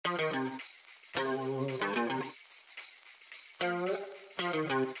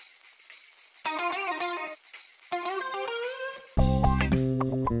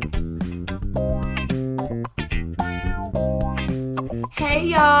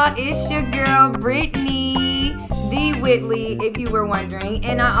y'all, it's your girl Brittney, the Whitley, if you were wondering.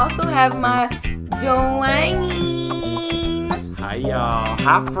 And I also have my Dwayne. Hi y'all.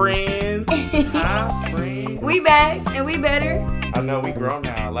 Hi friends. Hi friends. We back and we better. I know we grown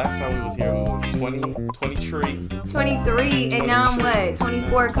now. Last time we was here, we was 23. 23, and now I'm what?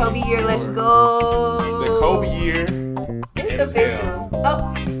 24, Kobe year, let's go. The Kobe year. It's official.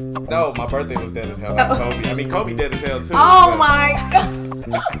 Oh. No, my birthday was dead as hell, not Kobe. I mean, Kobe dead as hell too. Oh my God. This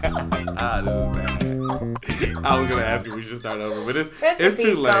is bad. I was going to ask you we should start over, but it's peace,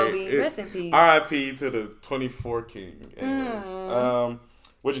 too late. Kobe. Rest in peace. R.I.P. to the 24 king. Anyways,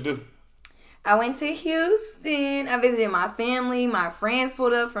 what'd you do? I went to Houston. I visited my family. My friends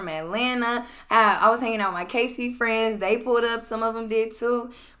pulled up from Atlanta. I was hanging out with my KC friends. They pulled up. Some of them did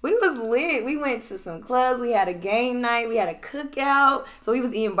too. We was lit. We went to some clubs. We had a game night. We had a cookout. So we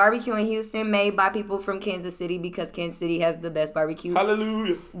was eating barbecue in Houston made by people from Kansas City because Kansas City has the best barbecue.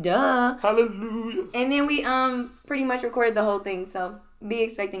 Hallelujah. Duh. Hallelujah. And then we pretty much recorded the whole thing. So be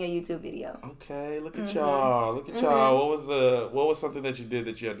expecting a YouTube video. Okay, look at y'all. Look at y'all. What was something that you did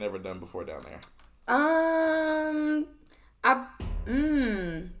that you had never done before down there?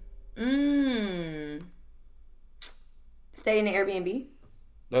 Stayed in an Airbnb.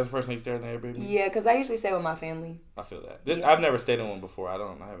 That's the first thing you stayed in an Airbnb? Yeah, because I usually stay with my family. I feel that. Yeah. I've never stayed in one before. I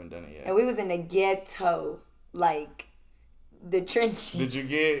haven't done it yet. And we was in the ghetto, like the trenches. Did you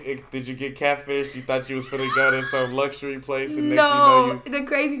get catfish? You thought you was finna go to some luxury place and No, the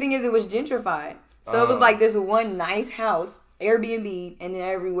crazy thing is it was gentrified. So it was like this one nice house, Airbnb, and then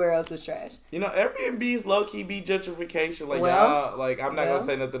everywhere else was trash. You know, Airbnb's low-key be gentrification. Like, well, y'all, like, I'm not going to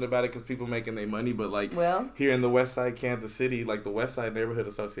say nothing about it because people making their money, but, like, here in the West Side, Kansas City, like, the West Side Neighborhood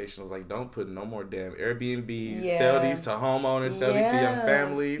Association was like, don't put no more damn Airbnbs. Yeah. Sell these to homeowners, sell these to young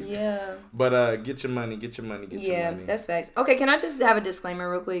families. Yeah. But get your money, get your money. Yeah, that's facts. Okay, can I just have a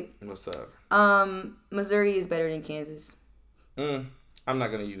disclaimer real quick? What's up? Missouri is better than Kansas. I'm not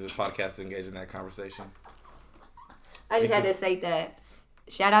going to use this podcast to engage in that conversation. I just had to say that.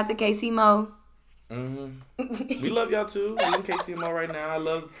 Shout out to KC Mo. We love y'all too. We in KC Mo right now. I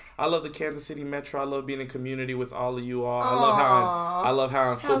love the Kansas City Metro. I love being in community with all of you all. I love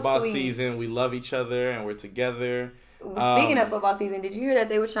how in football season we love each other and we're together. Speaking of football season, did you hear that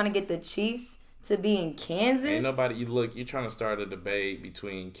they were trying to get the Chiefs to be in Kansas? Ain't nobody. You're trying to start a debate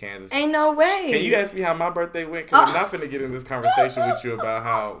between Kansas. Ain't no way. Can you ask me how my birthday went? Because I'm not finna get in this conversation with you about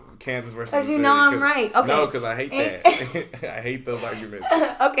how Kansas versus Missouri. Because you know I'm right. Okay. No, because I hate that. I hate those arguments.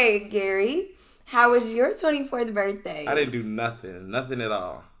 Okay, Gary. How was your 24th birthday? I didn't do nothing. Nothing at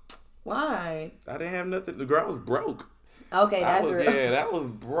all. Why? I didn't have nothing. The girl was broke. Okay, that's real. Yeah, that was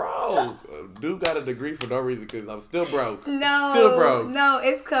broke. Dude got a degree for no reason because I'm still broke. No. Still broke. No,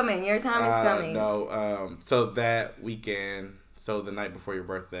 it's coming. Your time is coming. No, so that weekend, so the night before your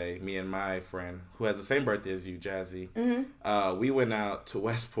birthday, me and my friend, who has the same birthday as you, Jazzy, we went out to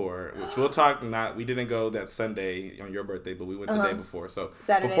Westport, which we'll talk, we didn't go that Sunday on your birthday, but we went the day before. So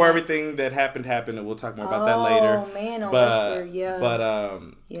Saturday before night. Everything that happened, and we'll talk more about that later. Oh, man, on Westport, yeah. But,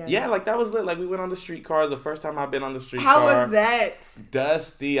 yeah, like that was lit. Like we went on the streetcar. The first time I've been on the streetcar. How was that?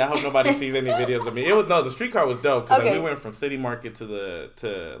 Dusty. I hope nobody sees any videos of me. The streetcar was dope because we went from City Market to the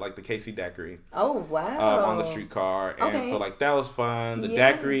KC Daiquiri. Oh wow! On the streetcar, and so like that was fun. The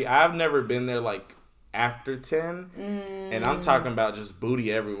Daiquiri. I've never been there like after 10, and I'm talking about just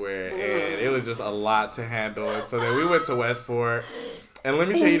booty everywhere, and it was just a lot to handle. And so then we went to Westport. And let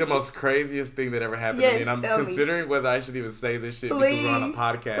me tell you the most craziest thing that ever happened to me. And I'm considering whether I should even say this shit because we're on a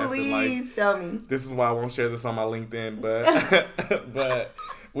podcast. Please tell me. This is why I won't share this on my LinkedIn. But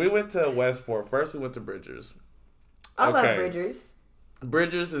we went to Westport. First we went to Bridgers. I love Bridgers.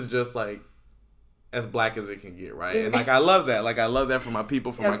 Bridgers is just like as black as it can get, right? And like I love that. Like I love that for my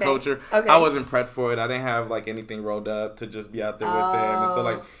people, for my culture. Okay. I wasn't prepped for it. I didn't have like anything rolled up to just be out there with them. And so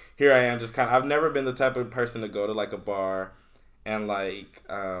like here I am just I've never been the type of person to go to like a bar and like,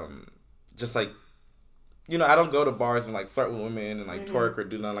 just like, you know, I don't go to bars and like flirt with women and like twerk or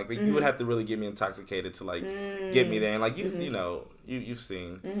do nothing like that. You would have to really get me intoxicated to like get me there. And like you know, you've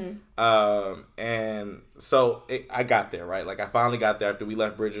seen. And so I got there, right? Like I finally got there after we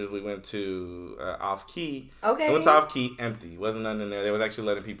left Bridges. We went to Off Key. Okay. We went to Off Key empty. Wasn't nothing in there. They was actually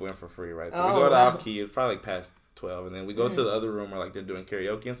letting people in for free, right? So we go to Off Key. It's probably like past 12, and then we go to the other room where like they're doing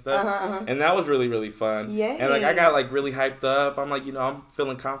karaoke and stuff, and that was really, really fun. Yeah. And like I got like really hyped up. I'm like, you know, I'm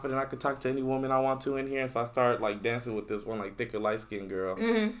feeling confident. I could talk to any woman I want to in here, and so I start like dancing with this one like thicker light skinned girl.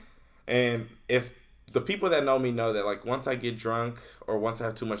 And if the people that know me know that, like, once I get drunk or once I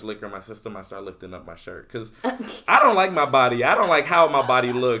have too much liquor in my system, I start lifting up my shirt. Because I don't like my body. I don't like how my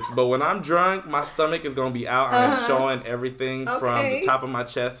body looks. But when I'm drunk, my stomach is going to be out. And I'm showing everything from the top of my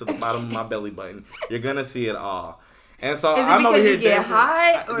chest to the bottom of my belly button. You're going to see it all. And so I'm over here dancing.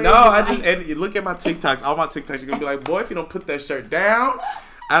 High, or no, I just, and you look at my TikToks. All my TikToks, you're going to be like, boy, if you don't put that shirt down.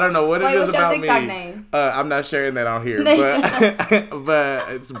 I don't know what it is about me. What's your TikTok name? I'm not sharing that on here, but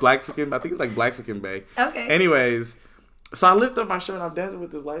it's Blaxican. I think it's like Blaxican Bay. Okay. Anyways, so I lift up my shirt and I'm dancing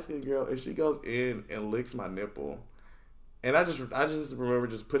with this light skinned girl, and she goes in and licks my nipple, and I just remember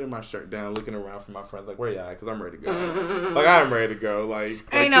just putting my shirt down, looking around for my friends, like, where y'all at? Because I'm ready to go. Like, I'm ready to go. Like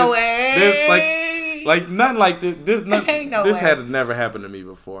ain't no way. Like nothing like this. This had never happened to me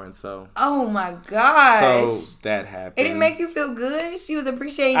before, and so. Oh my gosh. So that happened. It didn't make you feel good. She was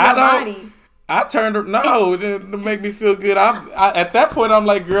appreciating your body. I turned her. No, it didn't make me feel good. I at that point I'm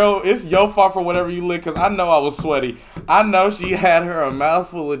like, girl, it's your fault for whatever you lick, because I know I was sweaty. I know she had her a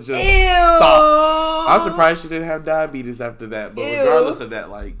mouthful of just salt. I'm surprised she didn't have diabetes after that. But regardless of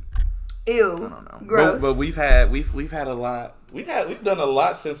that, like, ew, I don't know. Gross. But we've had a lot. We've done a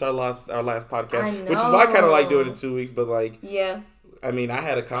lot since our last podcast, I know. which is why I kind of like doing it 2 weeks. But like, yeah. I mean, I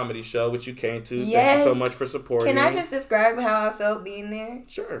had a comedy show which you came to. Yes. Thank you so much for supporting. Can I just describe how I felt being there?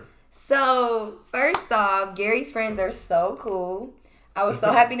 Sure. So, first off, Gary's friends are so cool. I was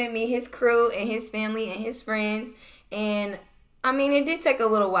so happy to meet his crew and his family and his friends. And, I mean, it did take a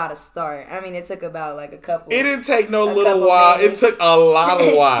little while to start. I mean, it took about like a couple. It didn't take no little while. Minutes. It took a lot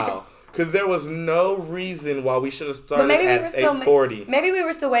of while. Because there was no reason why we should have started at 8:40. Maybe we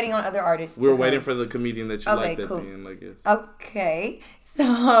were still waiting on other artists. We were waiting for the comedian that you liked at the end, I guess. Okay.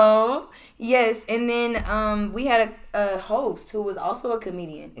 So, yes. And then we had a host who was also a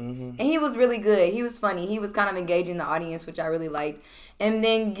comedian. Mm-hmm. And he was really good. He was funny. He was kind of engaging the audience, which I really liked. And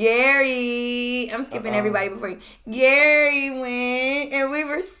then Gary, I'm skipping everybody before you. Gary went, and we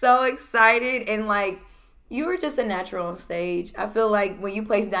were so excited. And, like, you were just a natural on stage. I feel like when you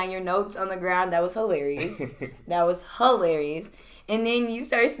placed down your notes on the ground, that was hilarious. That was hilarious. And then you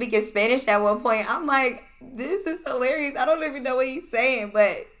started speaking Spanish at one point. I'm like, this is hilarious. I don't even know what he's saying,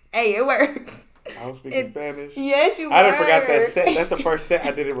 but hey, it works. I was speaking Spanish. Yes, you were. I didn't forget that set. That's the first set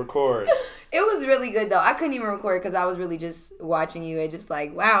I didn't record. It was really good, though. I couldn't even record because I was really just watching you and just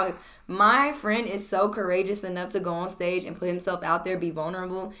like, wow, my friend is so courageous enough to go on stage and put himself out there, be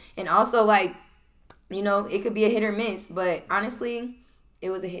vulnerable, and also, like, you know, it could be a hit or miss, but honestly, it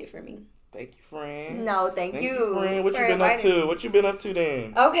was a hit for me. Thank you, friend. No, thank you. Friend. What you been up to? What you been up to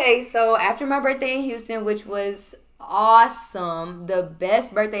then? Okay, so after my birthday in Houston, which was awesome, the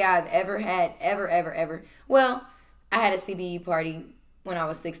best birthday I've ever had, ever. Well, I had a CBE party when I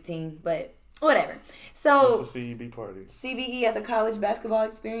was 16, but whatever. So, what's a CBE party? CBE at the College Basketball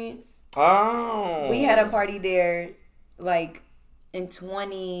Experience. Oh. We had a party there, like, in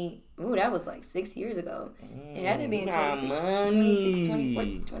that was like 6 years ago. It had to be in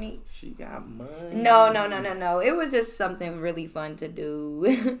 2020. She got money. No. It was just something really fun to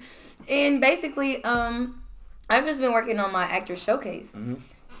do. And basically, I've just been working on my actor showcase. Mm-hmm.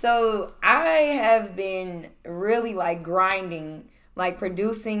 So I have been really like grinding, like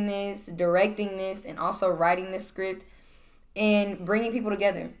producing this, directing this, and also writing this script. And bringing people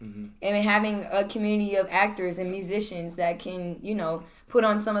together. Mm-hmm. And having a community of actors and musicians that can, you know, put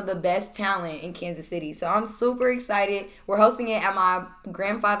on some of the best talent in Kansas City. So I'm super excited. We're hosting it at my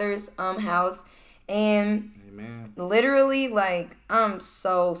grandfather's house. And Amen. Literally, like, I'm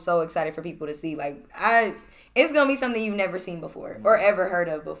so excited for people to see. Like, it's going to be something you've never seen before or ever heard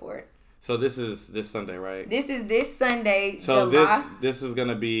of before. So this is this Sunday, right? This is this Sunday, so July. this is going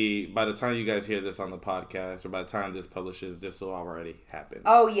to be, by the time you guys hear this on the podcast, or by the time this publishes, this will already happen.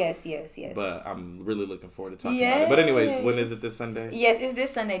 Oh, yes. But I'm really looking forward to talking about it. But anyways, when is it this Sunday? Yes, it's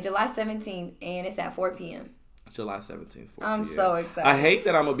this Sunday, July 17th, and it's at 4 p.m. July 17th, 4 I'm so excited. I hate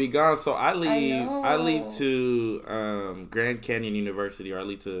that I'm going to be gone, so I leave to Grand Canyon University, or I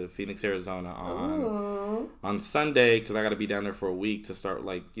leave to Phoenix, Arizona on Sunday, because I got to be down there for a week to start,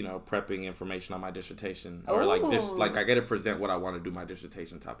 like, you know, prepping information on my dissertation. Or, like, I got to present what I want to do my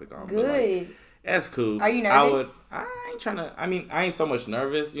dissertation topic on. Good. But, like, that's cool. Are you nervous? I ain't so much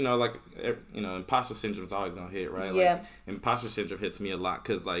nervous. You know, like, you know, imposter syndrome is always going to hit, right? Yeah. Like, imposter syndrome hits me a lot,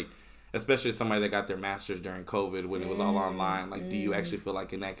 because, like, especially somebody that got their master's during COVID when it was all online. Like, do you actually feel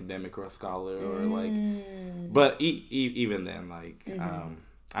like an academic or a scholar or like? But even then, like,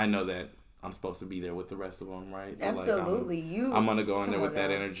 I know that I'm supposed to be there with the rest of them, right? So, absolutely, like, I'm gonna go in there with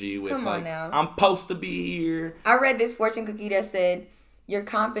that energy. With come like, on now. I'm supposed to be here. I read this fortune cookie that said, "Your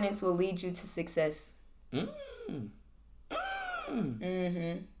confidence will lead you to success."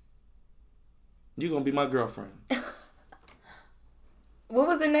 You're going to be my girlfriend. What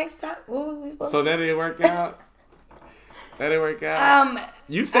was the next time? What was we supposed to So say? that didn't work out? That didn't work out?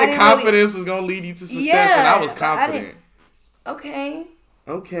 You said confidence was going to lead you to success, and I was confident. Okay.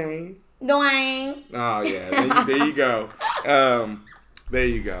 Oh, Dwayne. yeah. There you go. There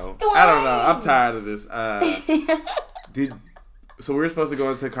you go. Dwayne. I don't know. I'm tired of this. So we were supposed to go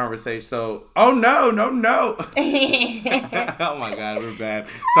into a conversation. So, oh, no. Oh, my God. We're bad.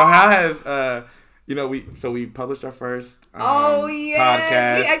 So how has... we published our first podcast. We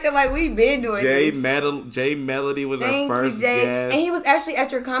acted like we've been doing this. Jay Melody was our first guest. And he was actually at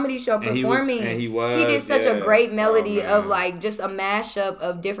your comedy show performing. He did such a great melody of like just a mashup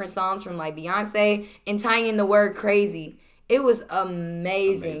of different songs from like Beyonce and tying in the word crazy. It was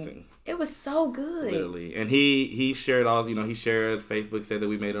amazing. It was so good. Literally. And he shared he shared Facebook, said that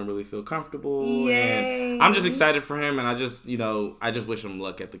we made him really feel comfortable. Yay. And I'm just excited for him, and I just wish him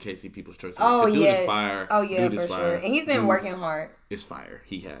luck at the KC People's Choice. Oh, dude yes. is fire. Oh, yeah, dude for sure. And he's been working hard. It's fire.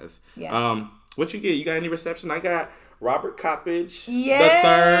 He has. Yeah. What you get? You got any reception? I got Robert Coppage, yes,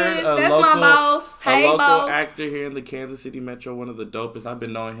 the third, that's my boss. Hey, a local boss. actor here in the Kansas City Metro, one of the dopest. I've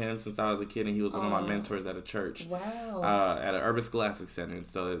been knowing him since I was a kid, and he was one of my mentors at a church. Wow. At an Urban Scholastic Center, and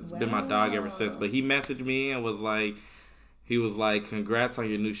so it's been my dog ever since. But he messaged me and was like, congrats on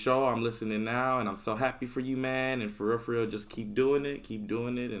your new show. I'm listening now, and I'm so happy for you, man. And for real, just keep doing it.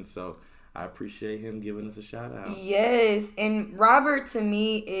 And so I appreciate him giving us a shout out. Yes, and Robert to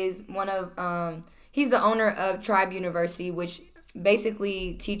me is one of he's the owner of Tribe University, which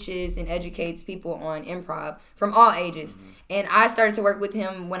basically teaches and educates people on improv from all ages. Mm-hmm. And I started to work with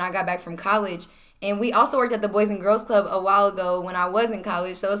him when I got back from college. And we also worked at the Boys and Girls Club a while ago when I was in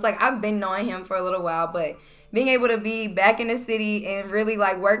college. So it's like I've been knowing him for a little while, but being able to be back in the city and really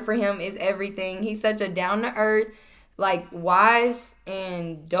like work for him is everything. He's such a down to earth, like wise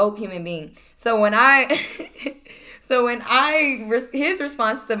and dope human being. So when his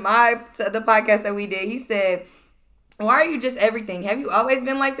response to the podcast that we did, he said, "Why are you just everything? Have you always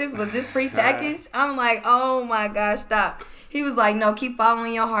been like this? Was this prepackaged?" I'm like, oh my gosh, stop. He was like, "No, keep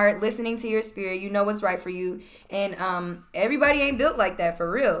following your heart, listening to your spirit. You know what's right for you." And everybody ain't built like that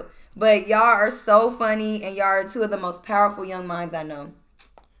for real. But y'all are so funny, and y'all are two of the most powerful young minds I know.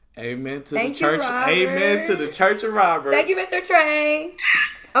 Amen to the church. Amen to the Church of Robert. Thank you, Mr. Trey.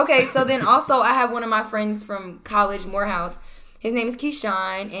 Okay, so then also I have one of my friends from college, Morehouse. His name is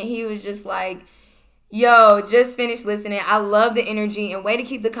Keyshawn, and he was just like, "Yo, just finished listening. I love the energy and way to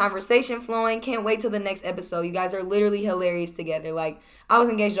keep the conversation flowing. Can't wait till the next episode. You guys are literally hilarious together. Like, I was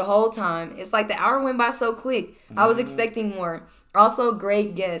engaged the whole time. It's like the hour went by so quick. I was expecting more. Also,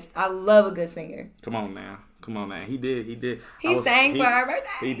 great guest. I love a good singer." Come on now. He did. He sang for our birthday.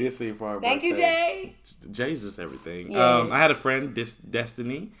 He did sing for our birthday. Thank you, Jay. Jay's just everything. Yes. I had a friend,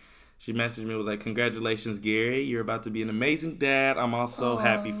 Destiny. She messaged me, was like, "Congratulations, Gary. You're about to be an amazing dad. I'm also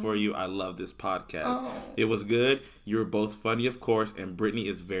happy for you. I love this podcast. It was good. You were both funny, of course, and Brittany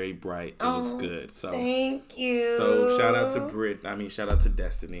is very bright. It was good." So thank you. So shout out to shout out to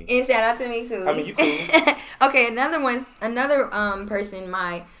Destiny. And shout out to me too. I mean, you cool. Okay, another person,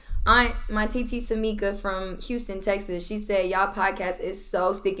 my aunt, my TT Samika from Houston, Texas, she said, "Y'all podcast is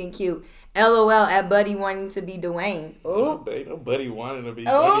so stinking cute. LOL at Buddy wanting to be Dwayne." Ooh. Ain't no Buddy wanting to be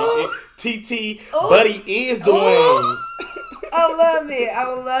Buddy. TT, Buddy is Dwayne.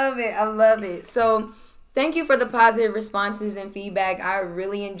 I love it. So thank you for the positive responses and feedback. I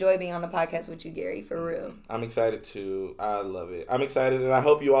really enjoy being on the podcast with you, Gary, for real. I'm excited too. I love it. I'm excited, and I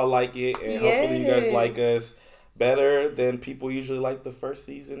hope you all like it, and hopefully you guys like us better than people usually like the first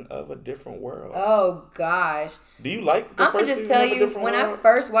season of A Different World. Oh, gosh. Do you like the first season of A Different World? I'm going to just tell you, when I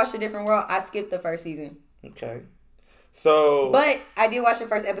first watched A Different World, I skipped the first season. Okay. So... But I did watch the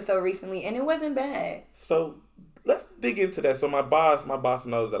first episode recently, and it wasn't bad. So, let's dig into that. So, my boss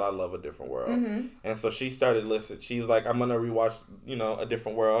knows that I love A Different World. Mm-hmm. And so, she started listening. She's like, "I'm going to rewatch, A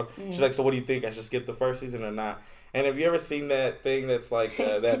Different World." Mm-hmm. She's like, "So, what do you think? I should skip the first season or not?" And have you ever seen that thing that's like,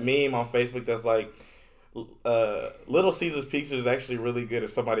 that meme on Facebook that's like, Little Caesar's Pizza is actually really good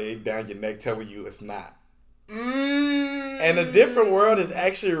if somebody ain't down your neck telling you it's not. And A Different World is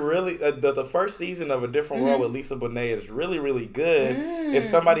actually really the first season of A Different World with Lisa Bonet is really, really good if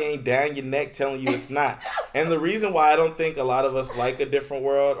somebody ain't down your neck telling you it's not. And the reason why I don't think a lot of us like A Different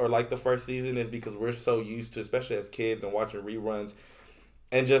World or like the first season is because we're so used to, especially as kids and watching reruns,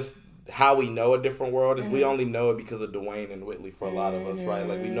 and just how we know A Different World is we only know it because of Dwayne and Whitley for a lot of us, right?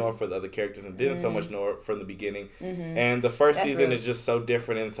 Like, we know it for the other characters and didn't so much know it from the beginning. And the first season is just so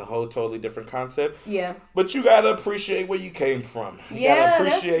different, and it's a whole totally different concept. Yeah. But you gotta appreciate where you came from. You gotta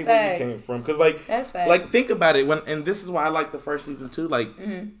appreciate where you came from. Because, like, think about it. And this is why I like the first season, too. Like,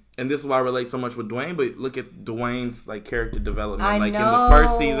 and this is why I relate so much with Dwayne, but look at Dwayne's like character development. I like know. in the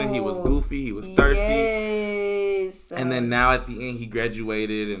first season, he was goofy, he was thirsty. Yes. And then now at the end, he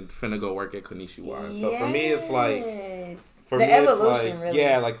graduated and finna go work at Konnichiwa. So for me, it's like... the evolution, really.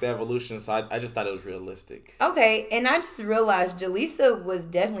 Yeah, like the evolution. So I just thought it was realistic. Okay, and I just realized Jaleesa was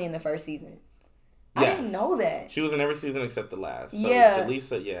definitely in the first season. Yeah. I didn't know that. She was in every season except the last. So yeah.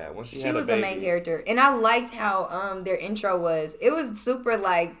 Jaleesa, once she was the main character. And I liked how their intro was. It was super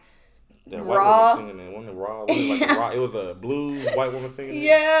like that raw. White woman singing it. Wasn't it raw? Wasn't it like raw? It was a blue white woman singing it.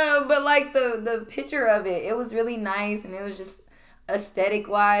 Yeah, but like the picture of it was really nice, and it was just aesthetic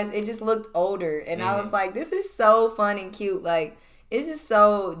wise, it just looked older, and I was like, this is so fun and cute. Like, it's just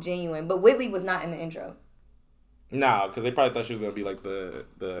so genuine. But Whitley was not in the intro. Nah, because they probably thought she was gonna be like the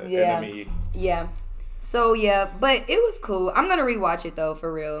enemy. Yeah. So yeah, but it was cool. I'm gonna rewatch it though,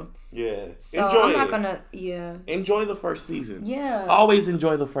 for real. Yeah. So I'm not gonna. Yeah. Enjoy the first season. Yeah. Always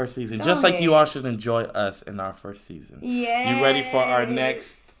enjoy the first season, Go just ahead. like you all should enjoy us in our first season. Yeah. You ready for our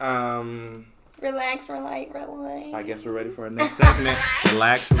next? Relax, relate. I guess we're ready for our next segment.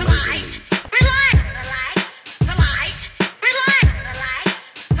 Relax, relate, release.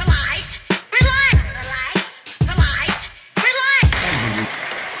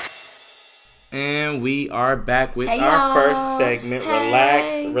 And we are back with our first segment,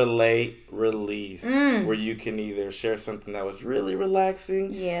 Relax, Relate, Release, where you can either share something that was really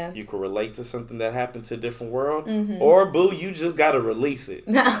relaxing, you can relate to something that happened to a different world, or boo, you just got to release it.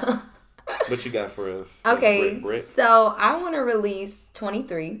 What you got for us? Okay, so I want to release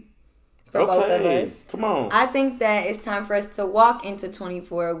 23 for both of us. Come on. I think that it's time for us to walk into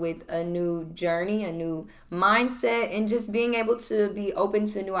 24 with a new journey, a new mindset, and just being able to be open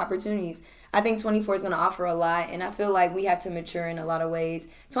to new opportunities. I think 24 is going to offer a lot, and I feel like we have to mature in a lot of ways.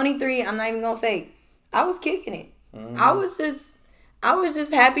 23, I'm not even going to fake. I was kicking it. I was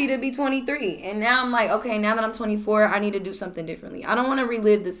just happy to be 23. And now I'm like, okay, now that I'm 24, I need to do something differently. I don't want to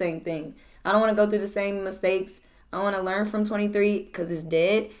relive the same thing. I don't want to go through the same mistakes. I want to learn from 23 because it's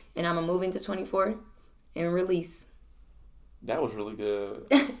dead, and I'm going to move into 24 and release. That was really good.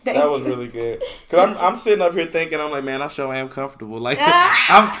 That was really good. Because I'm sitting up here thinking, I'm like, man, I sure am comfortable. Like,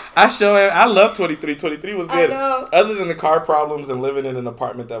 I love 23. 23 was good. Other than the car problems and living in an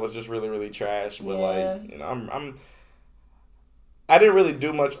apartment that was just really, really trash. But, like, you know, I didn't really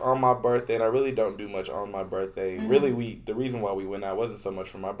do much on my birthday, and I really don't do much on my birthday. Really, the reason why we went out wasn't so much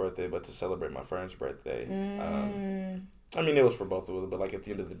for my birthday, but to celebrate my friend's birthday. I mean, it was for both of us, but, like, at the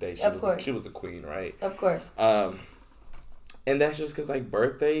end of the day, she was a queen, right? Of course. And that's just because, like,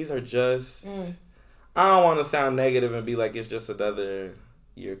 birthdays are just... I don't want to sound negative and be like, it's just another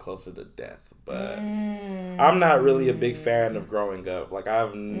year closer to death. But I'm not really a big fan of growing up. Like,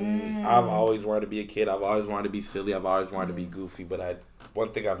 I've always wanted to be a kid. I've always wanted to be silly. I've always wanted to be goofy. But one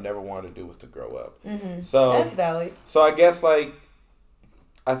thing I've never wanted to do was to grow up. So that's valid. So I guess, like,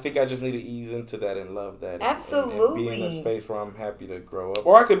 I think I just need to ease into that and love that. Absolutely. And be in a space where I'm happy to grow up.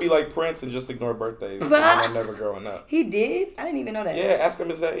 Or I could be like Prince and just ignore birthdays. I'm never growing up. He did? I didn't even know that. Yeah, ask him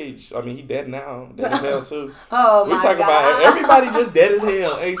his age. I mean, he dead now. Dead as hell, too. Oh, my God. We talking about everybody just dead as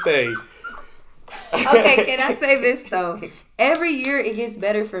hell, ain't they? Okay, can I say this, though? Every year, it gets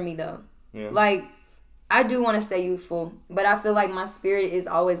better for me, though. Yeah. Like, I do want to stay youthful, but I feel like my spirit is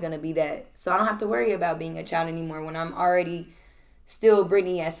always going to be that. So I don't have to worry about being a child anymore when I'm already... still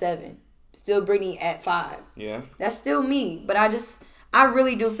Brittney at 7. Still Brittney at 5. Yeah. That's still me. But I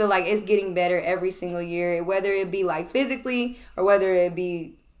really do feel like it's getting better every single year. Whether it be like physically or whether it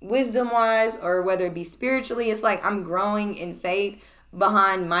be wisdom-wise or whether it be spiritually. It's like I'm growing in faith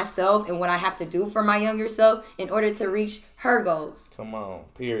behind myself and what I have to do for my younger self in order to reach her goals. Come on.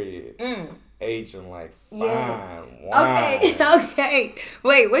 Period. Aging like fine. Yeah. Okay.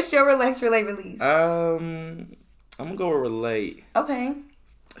 Wait, what's your relax, relate, release? I'm going to go with relate. Okay.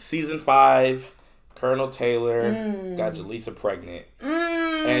 Season 5, Colonel Taylor got Jaleesa pregnant.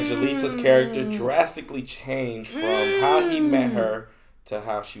 And Jaleesa's character drastically changed from how he met her to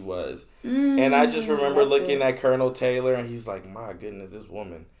how she was. And I just remember looking at Colonel Taylor, and he's like, my goodness, this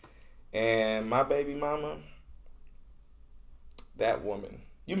woman. And my baby mama, that woman.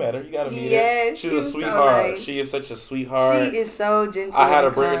 You met her. You got to meet her. She's a sweetheart. So nice. She is such a sweetheart. She is so gentle. I had to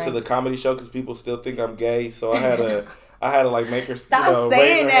bring her to the comedy show because people still think I'm gay. So I had to like make her stop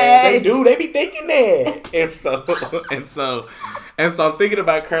saying that. They do. They be thinking that. And so I'm thinking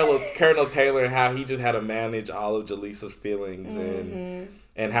about Colonel Taylor and how he just had to manage all of Jaleesa's feelings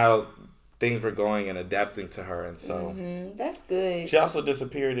and how things were going and adapting to her, and so that's good. She also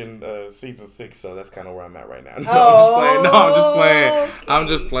disappeared in season 6, so that's kind of where I'm at right now. I'm just playing. Okay. I'm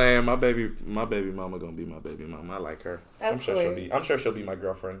just playing. My baby mama gonna be my baby mama. I like her. I'm sure she'll be my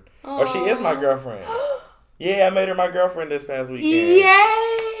girlfriend. Or she is my girlfriend. Yeah, I made her my girlfriend this past weekend. Yay!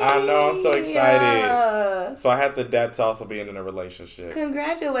 I know, I'm so excited. So I had to adapt to also being in a relationship.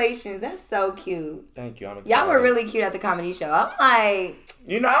 Congratulations, that's so cute. Thank you, I'm excited. Y'all were really cute at the comedy show. I'm like...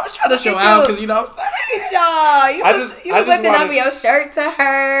 I was trying to show out because, Look at y'all. You was lifting up your shirt to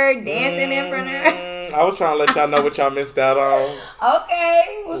her, dancing in front of her. I was trying to let y'all know what y'all missed out on.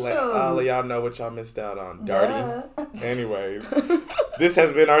 Okay, well, let all of y'all know what y'all missed out on. Dirty. Anyways, this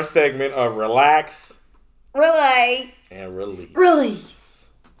has been our segment of Relax, Relate, and Release.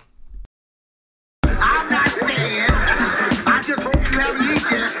 I'm not scared. I just hope you have an eat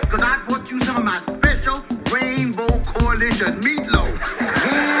because I brought you some of my special Rainbow Coalition meatloaf.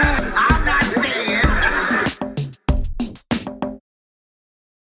 I'm not scared.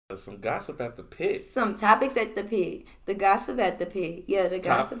 Some gossip at the pit. Some topics at the pit. The gossip at the pit. Yeah, the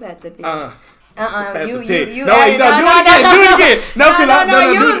gossip at the pit. You do it again. No,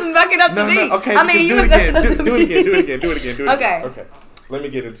 you was mucking up the beat. Okay, I mean, you was messing up the beat. Do it again. Okay. Let me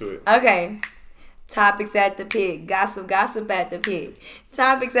get into it. Okay. Topics at the pit. Gossip at the pit.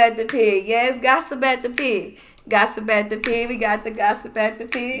 Topics at the pit. Yes, gossip at the pit. Gossip at the pit. We got the gossip at the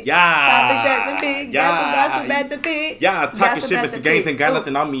pit. Yeah. Topics at the pit. Yeah. Gossip at the pit. Yeah, talking shit, Mr. Gaines ain't got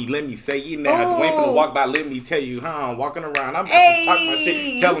nothing on me. Let me say you now. Waiting for the walk by. Let me tell you how I'm walking around. I'm about to talk my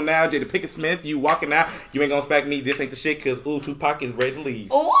shit. Tell him now, Jada Pinkett Smith, you walking out. You ain't gonna smack me. This ain't the shit because Tupac is ready to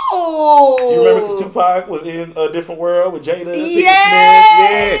leave. Ooh. You remember because Tupac was in a different world with Jada Pinkett Smith?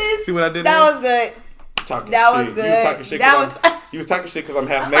 Yes. Yeah. See what I did that there? Was good. That was good. You was talking shit. You was talking shit because I'm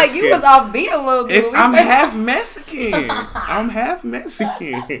half Mexican. Like you was off beat a little bit. I'm half Mexican. I'm half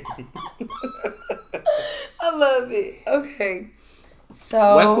Mexican. I love it. Okay.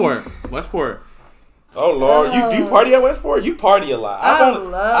 So Westport. Oh Lord, do you party at Westport? You party a lot.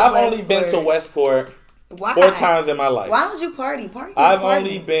 I've only been to Westport 4 times in my life. Why don't you party? I've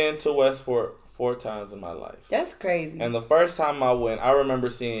only been to Westport 4 times in my life. That's crazy. And the first time I went, I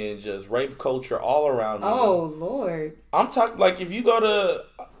remember seeing just rape culture all around me. Oh Lord. I'm talking like if you go to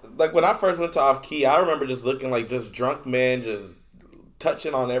like when I first went to Off Key, I remember just looking like just drunk men just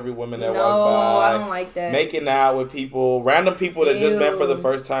touching on every woman that walked by. No, I don't like that. Making out with people, random people that just met for the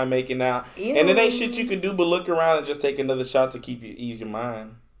first time making out. Ew. And it ain't shit you can do but look around and just take another shot to ease your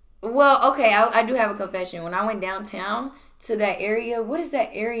mind. Well, okay, I do have a confession. When I went downtown to that area, what is that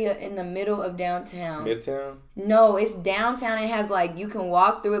area in the middle of downtown? Midtown? No, it's downtown. It has like you can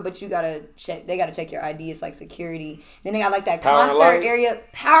walk through it, but you gotta check. They gotta check your ID. It's like security. Then they got like that concert area,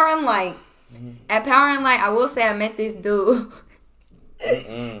 Power and Light. Mm-hmm. At Power and Light, I will say I met this dude.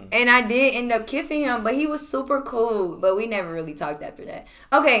 And I did end up kissing him, but he was super cool. But we never really talked after that.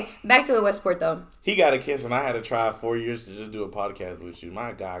 Okay, back to the Westport though. He got a kiss, and I had to try 4 years to just do a podcast with you.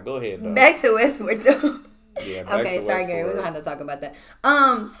 My God, go ahead, though. Back to Westport though. Yeah. Okay, sorry, Gary. We're gonna have to talk about that.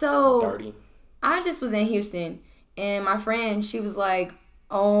 So dirty. I just was in Houston, and my friend, she was like,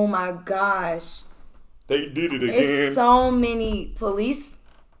 "Oh my gosh, they did it again. It's so many police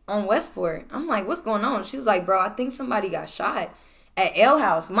on Westport." I'm like, "What's going on?" She was like, "Bro, I think somebody got shot." At L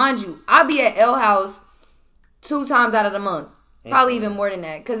House. Mind you, I'll be at L House 2 times out of the month. Probably even more than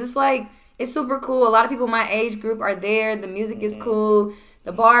that. Because it's like, it's super cool. A lot of people in my age group are there. The music is cool.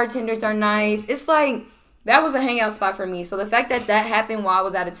 The bartenders are nice. It's like, that was a hangout spot for me. So the fact that that happened while I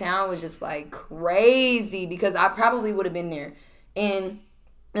was out of town was just like crazy. Because I probably would have been there. And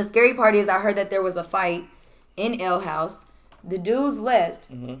the scary part is I heard that there was a fight in L House. The dudes left.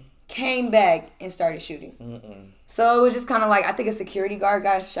 Came back and started shooting. So it was just kind of like, I think a security guard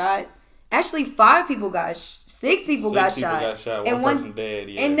got shot. Actually, 6 people got shot. One person dead,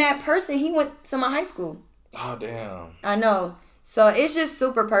 yeah. And that person, he went to my high school. Oh, damn. I know. So it's just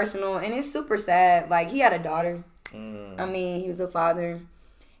super personal, and it's super sad. Like, he had a daughter. I mean, he was a father.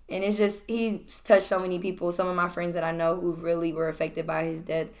 And it's just, he touched so many people, some of my friends that I know who really were affected by his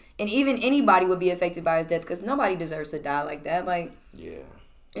death. And even anybody would be affected by his death because nobody deserves to die like that. Like, yeah.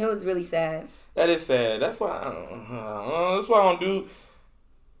 It was really sad. That is sad. That's why I don't do.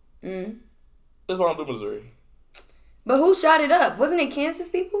 That's why I don't do Missouri. But who shot it up? Wasn't it Kansas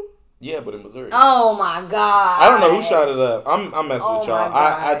people? Yeah, but in Missouri. Oh my God. I don't know who shot it up. I'm messing with y'all.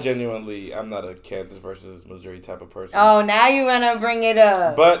 I genuinely, I'm not a Kansas versus Missouri type of person. Oh, now you wanna bring it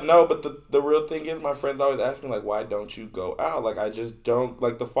up. But no, but the real thing is, my friends always ask me like, why don't you go out? Like I just don't.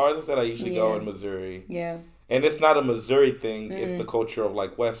 Like the farthest that I usually go in Missouri. Yeah. And it's not a Missouri thing. It's the culture of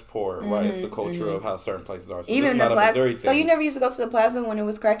like Westport, right? It's the culture of how certain places are. So even it's the not a Missouri thing. So you never used to go to the plaza when it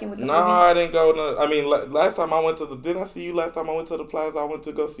was cracking with the movies? I didn't go. I mean, last time I went to the... Didn't I see you last time I went to the plaza? I went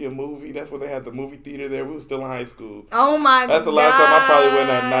to go see a movie. That's when they had the movie theater there. We were still in high school. Oh my god. That's the last time I probably went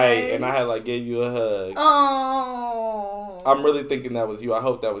that night, and I had like gave you a hug. Oh. I'm really thinking that was you. I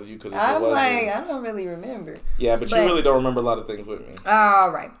hope that was you because I don't really remember. Yeah, but you really don't remember a lot of things with me.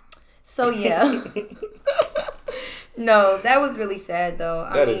 All right. So yeah. No, that was really sad though.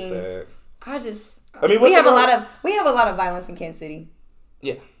 That is sad. We have a lot of violence in Kansas City.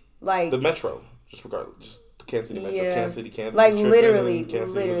 Yeah. Like the metro, just the Kansas City metro, Kansas City, Kansas. Like tripping, literally,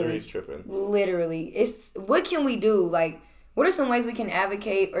 Kansas City, Missouri's tripping. Literally, it's what can we do? Like, what are some ways we can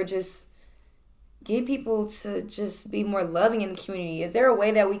advocate or just get people to just be more loving in the community? Is there a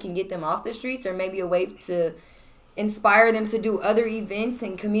way that we can get them off the streets, or maybe a way to inspire them to do other events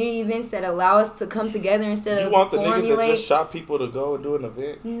and community events that allow us to come together instead of formulate? You want the niggas that just shop people to go and do an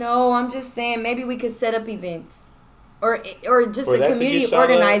event? No, I'm just saying maybe we could set up events, or just a community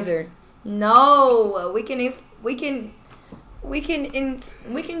organizer. No, we can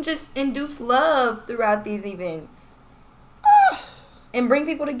just induce love throughout these events and bring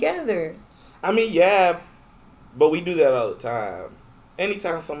people together. I mean, yeah, but we do that all the time.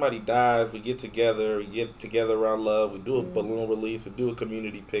 Anytime somebody dies, we get together around love. We do a balloon release. We do a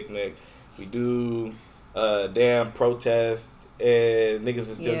community picnic. We do a damn protest, and niggas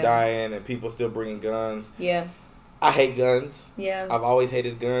is still dying, and people still bringing guns. Yeah. I hate guns. Yeah. I've always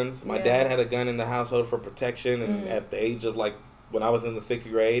hated guns. My dad had a gun in the household for protection, and at the age of like, when I was in the 6th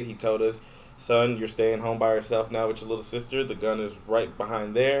grade, he told us, son, you're staying home by yourself now with your little sister. The gun is right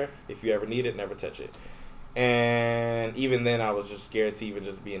behind there. If you ever need it, never touch it. And even then, I was just scared to even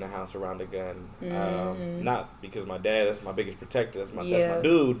just be in the house around a gun. Not because my dad, that's my biggest protector, that's my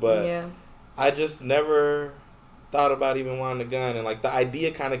dude, but I just never thought about even wanting a gun. And like the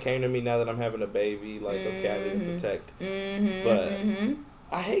idea kind of came to me now that I'm having a baby. Like, okay, I need to protect. But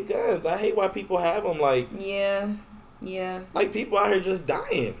I hate guns. I hate why people have them. Like, like people out here just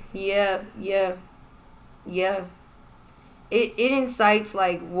dying. It incites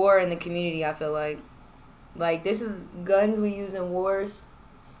like war in the community. I feel like this is guns we use in wars.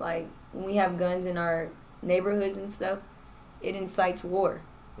 It's like when we have guns in our neighborhoods and stuff, it incites war.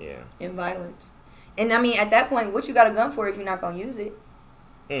 Yeah. And violence. And I mean, at that point, what you got a gun for if you're not gonna use it?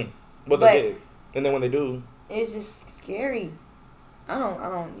 But they did. And then when they do, it's just scary. I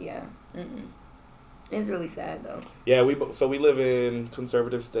don't. Yeah. It's really sad though. Yeah, we live in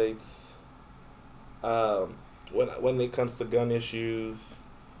conservative states. When it comes to gun issues,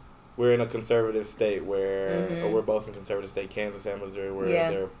 we're in a conservative state where we're both in conservative state, Kansas and Missouri, where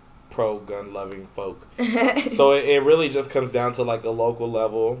they're pro-gun loving folk. So it really just comes down to like a local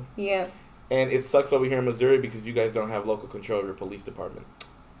level. Yeah. And it sucks over here in Missouri because you guys don't have local control of your police department.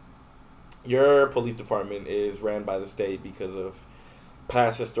 Your police department is ran by the state because of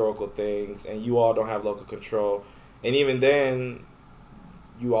past historical things, and you all don't have local control. And even then,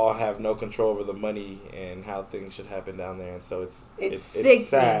 you all have no control over the money and how things should happen down there. And so it's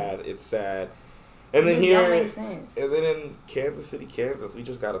sad. It's sad. And then here, that makes sense. And then in Kansas City, Kansas, we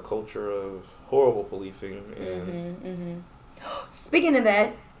just got a culture of horrible policing. And Speaking of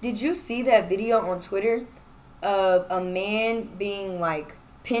that, did you see that video on Twitter of a man being like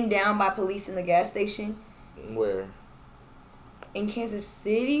pinned down by police in the gas station? Where? In Kansas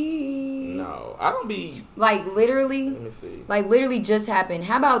City? No, I don't be... Like, literally... Let me see. Like, literally just happened.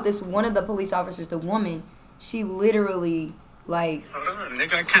 How about this, one of the police officers, the woman, she literally, like... Hold on,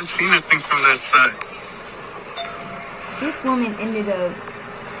 nigga, I can't see nothing from that side. This woman ended up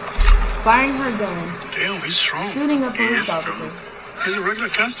firing her gun. Damn, he's strong. Shooting a police officer. He's a regular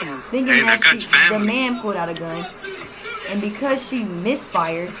customer. Thinking the man pulled out a gun. And because she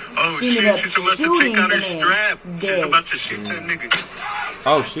misfired, she ended up shooting the man strap. dead. She's about to shoot that nigga.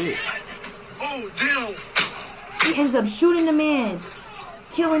 Oh, shit. Oh, damn. She ends up shooting the man,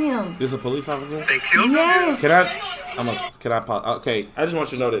 killing him. This is a police officer? They killed him? Yes. Can I pause? Okay, I just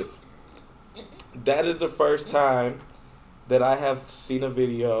want you to know this. That is the first time that I have seen a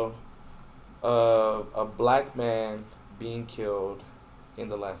video of a black man being killed in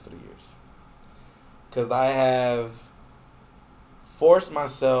the last 3 years. Because I have forced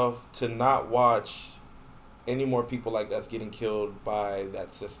myself to not watch any more people like us getting killed by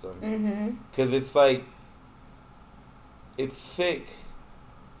that system. Because it's like, it's sick.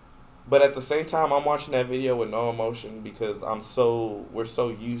 But at the same time, I'm watching that video with no emotion because we're so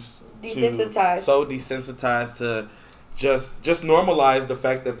used desensitized to just normalize the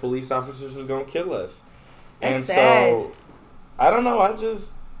fact that police officers is gonna kill us. That's and sad. So I don't know,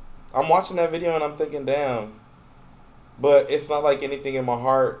 I'm watching that video and I'm thinking, damn, But it's not like anything in my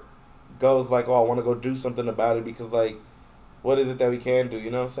heart goes like, oh, I want to go do something about it because, like, what is it that we can do? You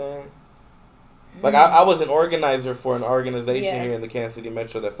know what I'm saying? Like, I was an organizer for an organization here in the Kansas City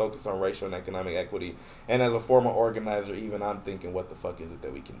Metro that focused on racial and economic equity. And as a former organizer, even I'm thinking, what the fuck is it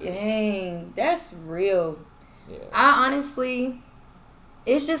that we can do? Dang, that's real. Yeah. I honestly,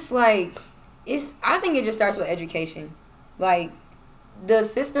 it's just like, I think it just starts with education. Like, the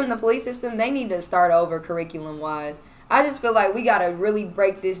system, the police system, they need to start over curriculum-wise. I just feel like we got to really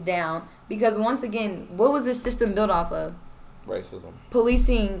break this down. Because, once again, what was this system built off of? Racism.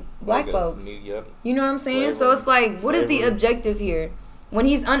 Policing black folks. Yep. You know what I'm saying? Slavery. So it's like, what is the objective here? When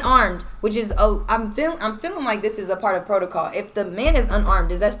he's unarmed, which is, I'm feeling like this is a part of protocol. If the man is unarmed,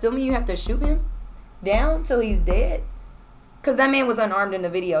 does that still mean you have to shoot him down till he's dead? Because that man was unarmed in the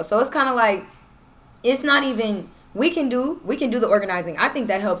video. So it's kind of like, it's not even, we can do the organizing. I think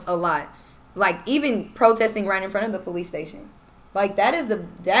that helps a lot. Like, even protesting right in front of the police station. Like,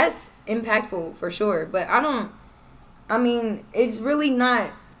 that's impactful for sure. But it's really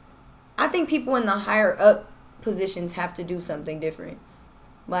not. I think people in the higher up positions have to do something different.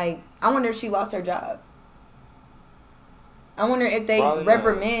 Like, I wonder if she lost her job. I wonder if they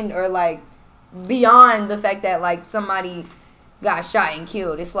reprimand or, like, beyond the fact that, like, somebody got shot and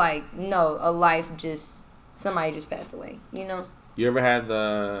killed. It's like, no, somebody just passed away, you know? You ever had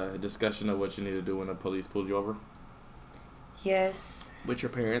the discussion of what you need to do when the police pulls you over? Yes. With your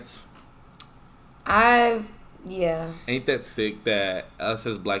parents? Yeah. Ain't that sick that us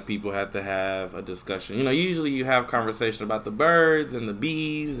as black people have to have a discussion? You know, usually you have conversation about the birds and the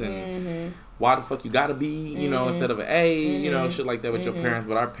bees and why the fuck you gotta be, you know, instead of an A, you know, shit like that with your parents.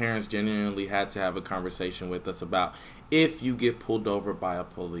 But our parents genuinely had to have a conversation with us about if you get pulled over by a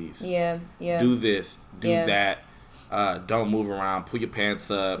police. Yeah. Do this, do that. Don't move around. Pull your pants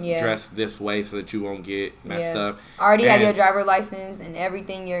up. Dress this way so that you won't get messed up. Already have your driver license and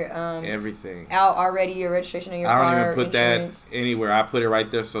everything. Your everything out already. Your registration of your car. I don't even put insurance. that anywhere. I put it right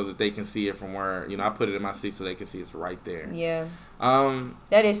there so that they can see it from where I put it in my seat so they can see it's right there. Yeah.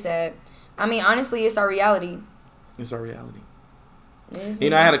 That is sad. I mean, honestly, it's our reality. It's our reality.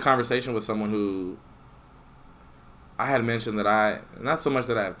 I had a conversation with someone who I had mentioned that not so much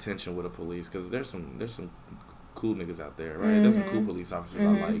that I have tension with the police because there's some cool niggas out there, right? There's some cool police officers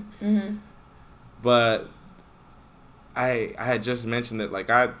I like. But I had just mentioned that, like,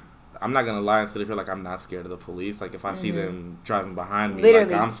 I'm not gonna lie and sit up here like I'm not scared of the police. Like, if I see them driving behind me,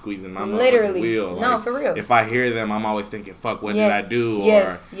 like, I'm squeezing my motherfucking wheel. No, like, for real. If I hear them, I'm always thinking, fuck, what did I do?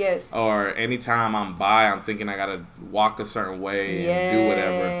 Yes. Or anytime I'm by, I'm thinking I gotta walk a certain way and do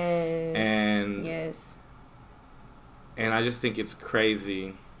whatever. And and I just think it's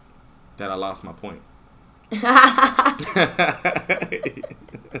crazy that I lost my point.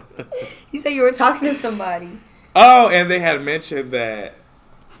 You said you were talking to somebody. Oh, and they had mentioned that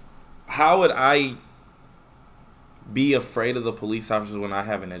how would I be afraid of the police officers when I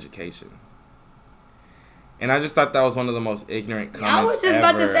have an education? And I just thought that was one of the most ignorant comments I was just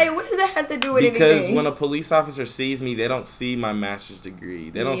about to say, what does that have to do with anything? Because when a police officer sees me, they don't see my master's degree.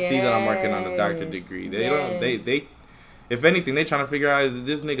 They don't see that I'm working on a doctorate degree. They if anything, they trying to figure out, is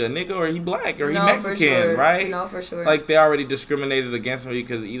this nigga a nigga or he black or he Mexican, right? No, for sure. Like, they already discriminated against me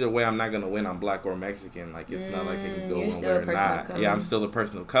because either way, I'm not going to win. I'm black or Mexican. Like, it's not like it can go one way or not. Yeah, I'm still a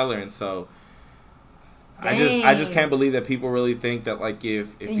person of color. And so, I just can't believe that people really think that, like,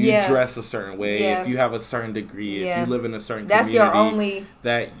 if you dress a certain way, if you have a certain degree, if you live in a certain community,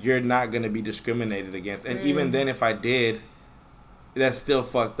 that you're not going to be discriminated against. And even then, if I did, that's still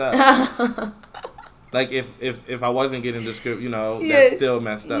fucked up. Like, if I wasn't getting that's still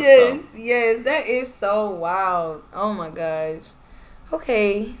messed up. Yes, that is so wild. Oh, my gosh.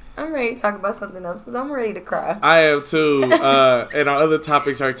 Okay, I'm ready to talk about something else because I'm ready to cry. I am, too. And our other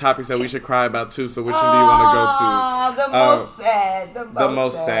topics are topics that we should cry about, too, so which one do you want to go to? The most sad. The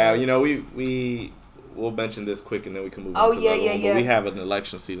most sad. You know, we'll mention this quick and then we can move on to the other one. But we have an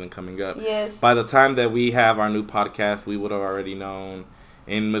election season coming up. Yes. By the time that we have our new podcast, we would have already known.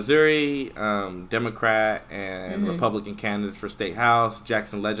 In Missouri, Democrat and Republican candidates for state house,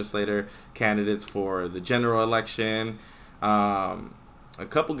 Jackson legislator candidates for the general election, a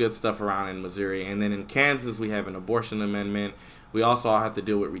couple good stuff around in Missouri. And then in Kansas, we have an abortion amendment. We also have to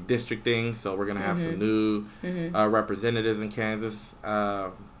deal with redistricting, so we're going to have some new representatives in Kansas.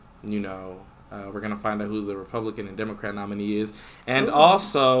 We're going to find out who the Republican and Democrat nominee is. And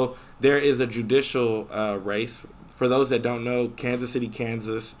also, there is a judicial race. For those that don't know, Kansas City,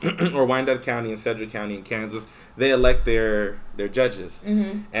 Kansas, or Wyandotte County and Sedgwick County in Kansas, they elect their judges.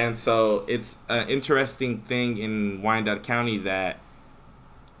 And so it's an interesting thing in Wyandotte County that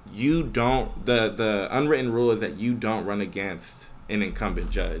you don't, the unwritten rule is that you don't run against an incumbent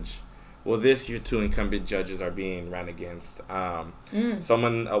judge. Well, this year, 2 incumbent judges are being run against. A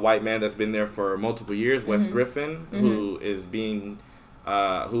white man that's been there for multiple years, Wes Griffin, who is being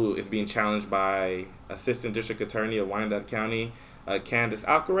challenged by Assistant District Attorney of Wyandotte County, Candace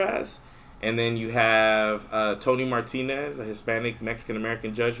Alcaraz. And then you have Tony Martinez, a Hispanic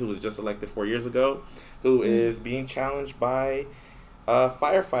Mexican-American judge who was just elected 4 years ago, who is being challenged by a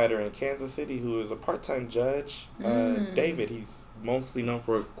firefighter in Kansas City who is a part-time judge, David. He's mostly known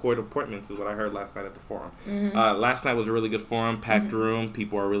for court appointments is what I heard last night at the forum. Last night was a really good forum, packed room.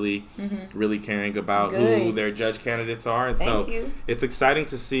 People are really caring about who their judge candidates are. And it's exciting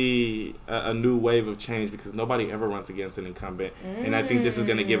to see a new wave of change because nobody ever runs against an incumbent. And I think this is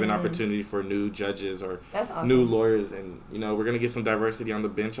going to give an opportunity for new judges or new lawyers. And, we're going to get some diversity on the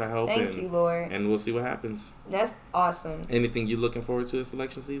bench, I hope. Thank you, Lord. And we'll see what happens. That's awesome. Anything you looking forward to this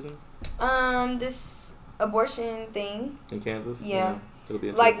election season? This abortion thing in Kansas. Yeah. It'll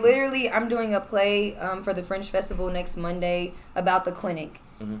be like literally, I'm doing a play for the Fringe Festival next Monday about the clinic,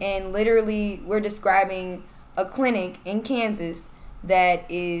 and literally we're describing a clinic in Kansas that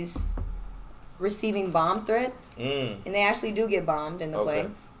is receiving bomb threats, and they actually do get bombed in the play.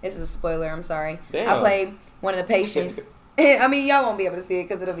 This is a spoiler. I'm sorry. Damn. I play one of the patients. I mean, y'all won't be able to see it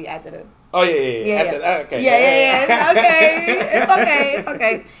because it'll be after the. Oh, yeah. Okay. Yeah. It's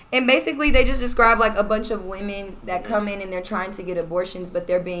okay. And basically, they just describe, like, a bunch of women that come in and they're trying to get abortions, but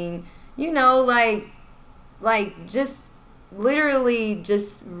they're being, just literally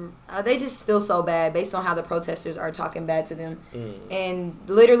just, they just feel so bad based on how the protesters are talking bad to them. And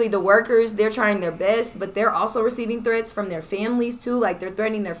literally, the workers, they're trying their best, but they're also receiving threats from their families, too. Like, they're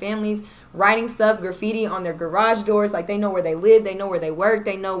threatening their families, writing stuff, graffiti on their garage doors. Like, they know where they live, they know where they work,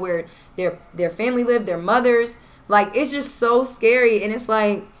 they know where their family live, their mothers. Like, it's just so scary. And it's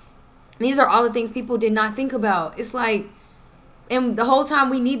like, these are all the things people did not think about. It's like, and the whole time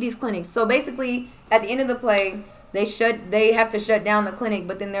we need these clinics. So basically, at the end of the play, they have to shut down the clinic,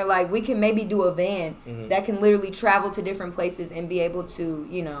 but then they're like, we can maybe do a van that can literally travel to different places and be able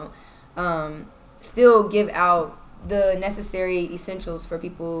to, still give out the necessary essentials for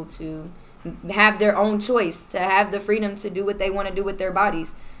people to have their own choice, to have the freedom to do what they want to do with their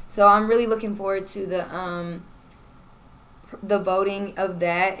bodies. So I'm really looking forward to the voting of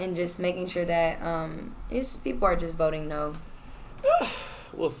that and just making sure that people are just voting no.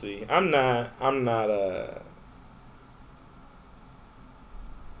 We'll see. I'm not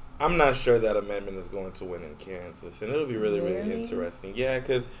sure that amendment is going to win in Kansas, and it'll be really interesting. Yeah,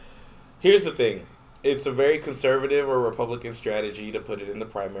 because here's the thing. It's a very conservative or Republican strategy to put it in the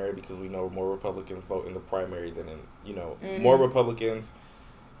primary because we know more Republicans vote in the primary than more Republicans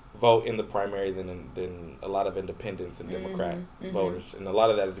vote in the primary than a lot of independents and Democrat voters. And a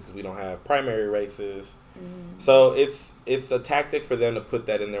lot of that is because we don't have primary races. So it's a tactic for them to put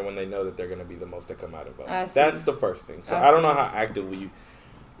that in there when they know that they're going to be the most that come out and vote. That's the first thing. So I don't know how actively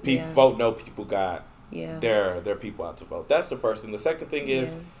vote no people got their people out to vote. That's the first thing. The second thing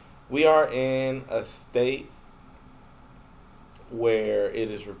is we are in a state where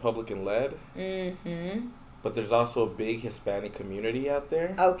it is Republican led. But there's also a big Hispanic community out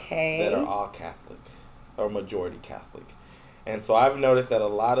there that are all Catholic or majority Catholic. And so I've noticed that a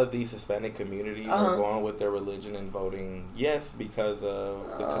lot of these Hispanic communities are going with their religion and voting yes because of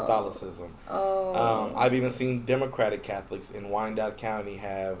the Catholicism. I've even seen Democratic Catholics in Wyandotte County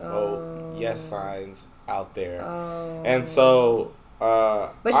have vote yes signs out there. And so...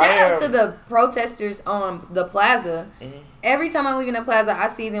 but shout out to the protesters on the plaza. Every time I'm leaving the plaza, I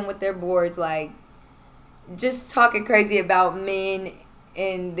see them with their boards like... just talking crazy about men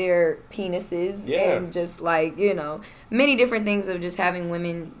and their penises and just like, many different things of just having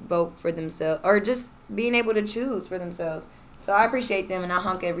women vote for themselves or just being able to choose for themselves. So I appreciate them and I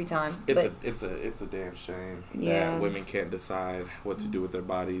honk every time. It's a damn shame that women can't decide what to do with their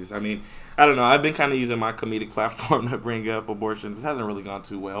bodies. I mean, I don't know. I've been kind of using my comedic platform to bring up abortions. It hasn't really gone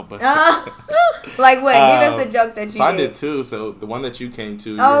too well, but like what? Give us a joke that you did. I did too. So the one that you came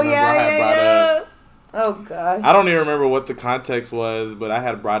to, I had brought up. Oh, gosh. I don't even remember what the context was, but I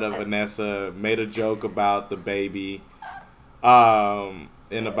had brought up Vanessa, made a joke about the baby, and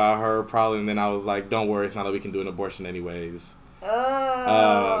about her probably, and then I was like, don't worry, it's not like we can do an abortion anyways.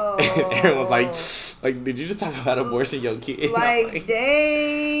 Everyone was like, did you just talk about abortion, your kid? Like,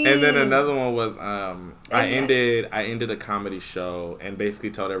 dang. And then another one was, I ended a comedy show and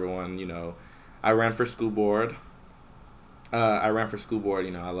basically told everyone, I ran for school board. I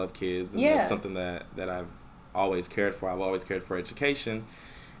love kids. And that's something that I've always cared for. I've always cared for education.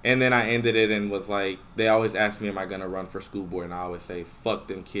 And then I ended it and was like, they always ask me, am I going to run for school board? And I always say, fuck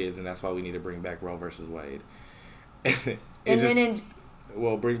them kids, and that's why we need to bring back Roe versus Wade.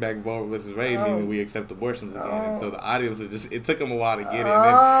 Well, bring back Roe versus Wade, meaning we accept abortions again. And so the audience it took them a while to get it.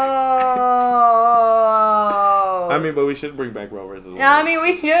 I mean, but we should bring back Roe versus Wade. I mean,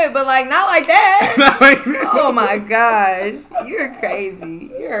 we should, but like not like that. Not like that. Oh my gosh, you're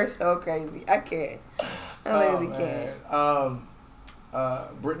crazy. You're so crazy. I can't. I literally can't.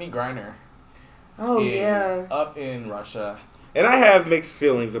 Brittney Griner. Is up in Russia. And I have mixed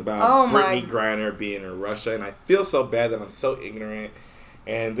feelings about Brittney Griner being in Russia, and I feel so bad that I'm so ignorant.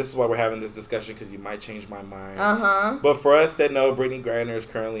 And this is why we're having this discussion, because you might change my mind. But for us that know, Brittney Griner is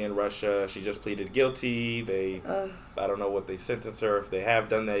currently in Russia. She just pleaded guilty. I don't know what they sentenced her, if they have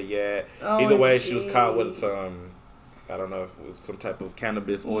done that yet. Either way, she was caught with some, I don't know if it was some type of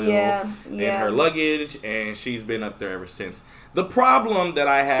cannabis oil in her luggage, and she's been up there ever since. The problem that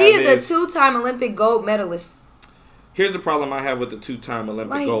I have she is a 2-time Olympic gold medalist. Here's the problem I have with the 2-time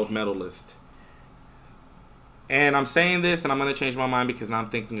Olympic gold medalist. And I'm saying this, and I'm going to change my mind because now I'm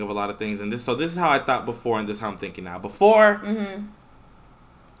thinking of a lot of things. And this is how I thought before, and this is how I'm thinking now. Before,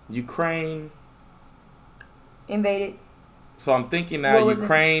 Ukraine invaded. So I'm thinking now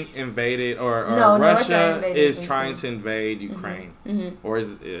Ukraine invaded, or Russia is trying to invade Ukraine. Or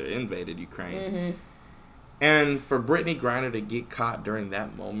is invaded Ukraine. And for Brittney Griner to get caught during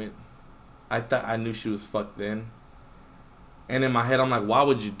that moment, I knew she was fucked then. And in my head, I'm like, why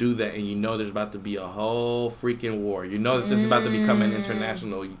would you do that? And you know there's about to be a whole freaking war. You know that this is about to become an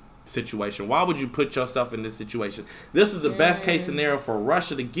international situation. Why would you put yourself in this situation? This is the best case scenario for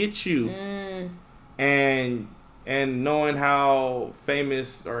Russia to get you. And knowing how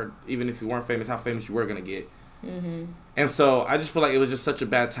famous, or even if you weren't famous, how famous you were going to get. And so I just feel like it was just such a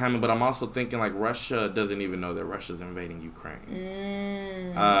bad timing. But I'm also thinking like Russia doesn't even know that Russia's invading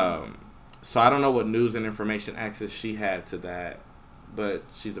Ukraine. So I don't know what news and information access she had to that, but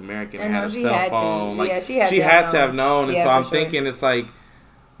she's American and had a cell phone. Like she had to have known. And so I'm thinking it's like,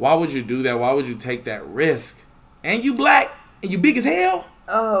 why would you do that? Why would you take that risk? And you black and you big as hell.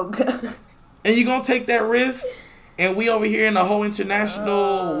 Oh God. And you gonna take that risk? And we over here in a whole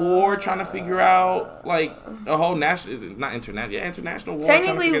international war trying to figure out, like, a whole international war.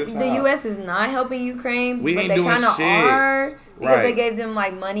 Technically, the U.S. is not helping Ukraine, but they kind of are, because they gave them,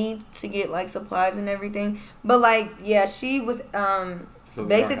 like, money to get, like, supplies and everything. But, like, yeah, she was,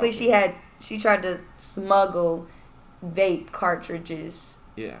 basically she tried to smuggle vape cartridges.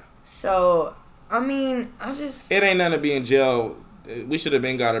 Yeah. So, I mean, it ain't nothing to be in jail. We should have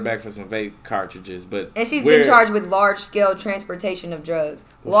got her back for some vape cartridges, and she's been charged with large-scale transportation of drugs.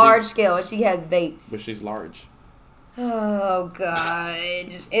 Large-scale, and she has vapes. But she's large. Oh, God.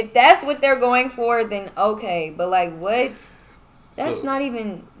 If that's what they're going for, then okay. But, like, what? That's not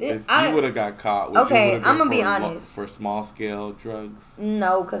even... If you would have got caught, I'm going to be honest. For small-scale drugs?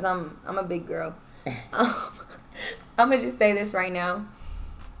 No, because I'm a big girl. I'm going to just say this right now.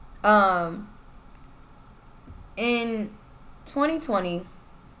 In 2020,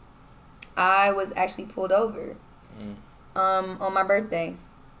 I was actually pulled over on my birthday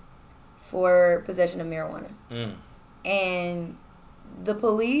for possession of marijuana. And the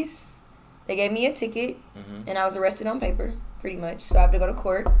police, they gave me a ticket, and I was arrested on paper, pretty much. So I have to go to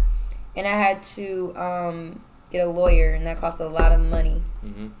court, and I had to get a lawyer, and that cost a lot of money.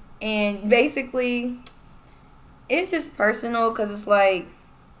 And basically, it's just personal, because it's like,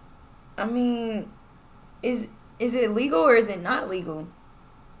 I mean, is it legal or is it not legal?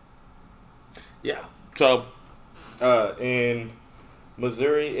 Yeah. So, in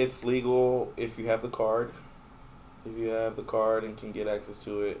Missouri, it's legal if you have the card. If you have the card and can get access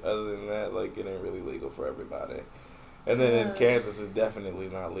to it. Other than that, like, it ain't really legal for everybody. And then in Kansas, it's definitely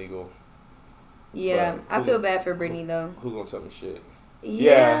not legal. Yeah, I feel bad for Brittney, though. Who gonna tell me shit?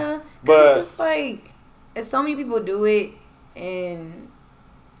 Yeah, but it's just like, so many people do it, and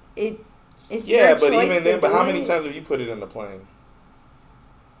it's your but choice even then, but how many times have you put it in the plane?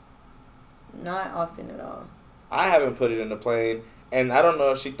 Not often at all. I haven't put it in the plane, and I don't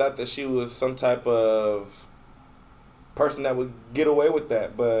know if she thought that she was some type of person that would get away with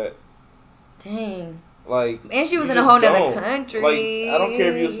that, but dang, like, and she was in a whole other country. Like, I don't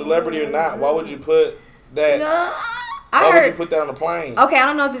care if you're a celebrity or not. Why would you put that? Why would you put that on the plane? Okay, I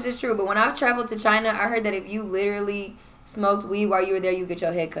don't know if this is true, but when I traveled to China, I heard that if you literally smoked weed while you were there, you get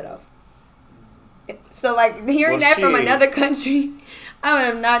your head cut off. So, like, hearing that from another country, I would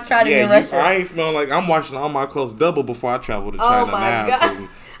have not tried it in Russia. I ain't smelling like I'm washing all my clothes double before I travel to China now. God.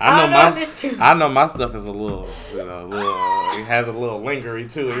 I don't know if it's true. I know my stuff is a little, it has a little lingerie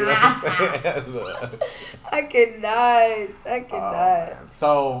too. You know what I'm saying? I cannot.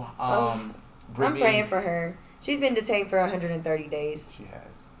 So, Brittney, I'm praying for her. She's been detained for 130 days. She has.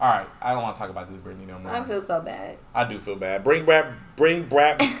 All right, I don't want to talk about this Brittney no more. I feel so bad. I do feel bad. Bring back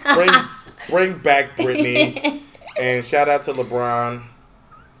Brittney, and shout out to LeBron.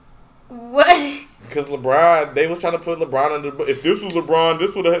 What? Because LeBron, they was trying to put LeBron under. If this was LeBron,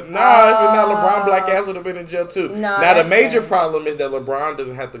 this would have. If it's not LeBron, black ass would have been in jail too. Now the major problem is that LeBron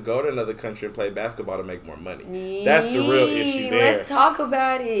doesn't have to go to another country and play basketball to make more money. That's the real issue there. Let's talk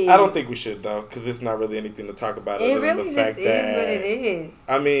about it. I don't think we should though, because it's not really anything to talk about. It really just is what it is.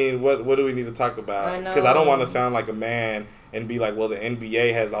 I mean, what do we need to talk about? Because I don't want to sound like a man and be like, well, the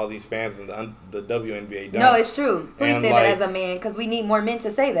NBA has all these fans and the WNBA don't. No, it's true. Please say that as a man, because we need more men to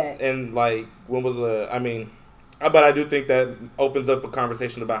say that. And like, when was but I do think that opens up a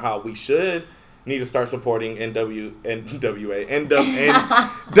conversation about how we should need to start supporting WNBA.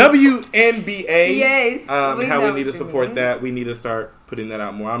 Yes. How we need to support that. We need to start putting that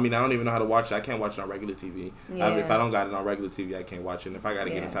out more. I mean, I don't even know how to watch it. I can't watch it on regular TV. Yeah. If I don't got it on regular TV, I can't watch it. And if I got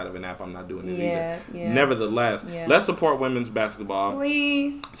to get inside of an app, I'm not doing it either. Yeah. Nevertheless, let's support women's basketball.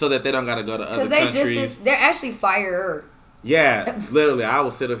 Please. So that they don't got to go to other countries. Because they're actually fire. Yeah, literally, I will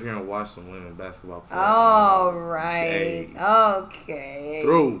sit up here and watch some women basketball play. All right. Okay.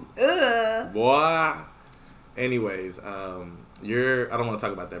 Through. Boy. Anyways, I don't want to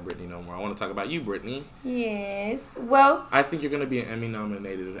talk about that Brittney no more. I want to talk about you, Brittney. Yes. Well, I think you're going to be an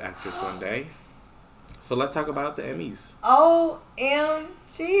Emmy-nominated actress one day. So let's talk about the Emmys. OMG.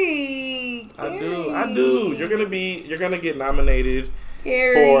 I do. You're going to get nominated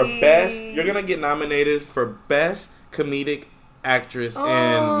You're going to get nominated for Best Comedic Actress in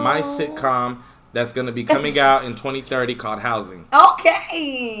my sitcom that's going to be coming out in 2030 called Housing.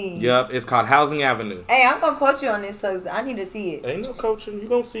 Okay. Yep, it's called Housing Avenue. Hey, I'm going to quote you on this, so I need to see it. Ain't no coaching. You're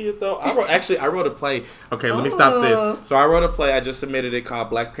going to see it, though. I wrote a play. Okay, let me stop this. So I wrote a play. I just submitted it called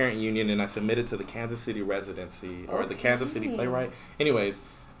Black Parent Union, and I submitted to the Kansas City Residency, or the Kansas City Playwright. Anyways,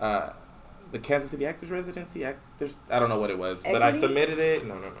 the Kansas City Actors Residency, I don't know what it was, but I submitted it.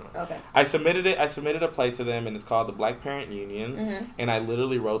 No. Okay. I submitted a play to them, and it's called the Black Parent Union. And I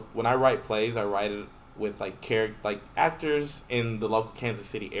literally wrote, when I write plays, I write it with like actors in the local Kansas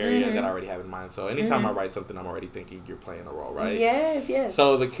City area that I already have in mind. So anytime I write something, I'm already thinking you're playing a role, right? Yes.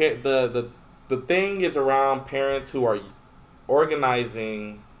 So the thing is around parents who are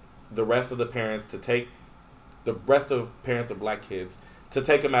organizing the rest of the parents to take the rest of parents of black kids to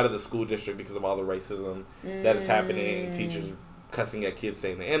take them out of the school district because of all the racism that is happening, teachers cussing at kids,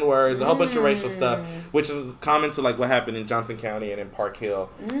 saying the N-words, a whole bunch of racial stuff, which is common to like what happened in Johnson County and in Park Hill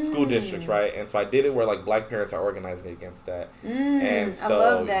school districts, right? And so I did it where like black parents are organizing against that. And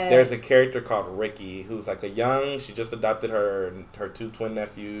so there's a character called Ricky who's like she just adopted her two twin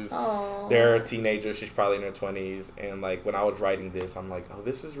nephews. Aww. They're teenagers. She's probably in her 20s. And like when I was writing this, I'm like, oh,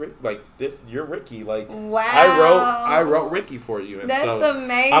 this is you're Ricky. Like, wow. I wrote Ricky for you. And that's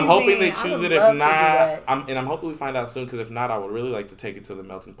amazing. I'm hoping they choose it. If not, I'm hoping we find out soon, because if not, I would really like to take it to the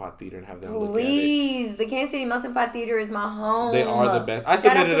Melting Pot Theater and have them look at it. Please, the Kansas City Melting Pot Theater is my home. They are the best. I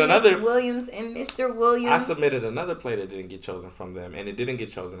submitted another Miss Williams and Mr. Williams. I submitted another play that didn't get chosen from them, and it didn't get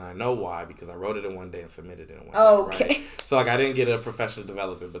chosen. I know why, because I wrote it in one day and submitted it in one day. Okay. Right? So like I didn't get a professional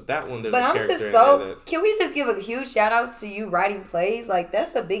development, but that one there's a character in there. Can we just give a huge shout out to you writing plays? Like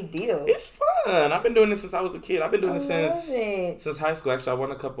that's a big deal. It's fun. I've been doing this since I was a kid. I've been doing this since high school. Actually, I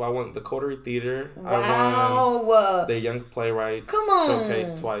won a couple. I won the Coterie Theater. Wow. I won their Young Playwrights. Come on.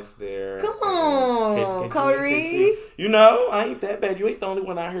 Showcase twice there. Come on, Coterie. You know, I ain't that bad. You ain't the only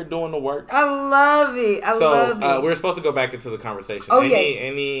one out here doing the work. I love it. I love it. We're supposed to go back into the conversation.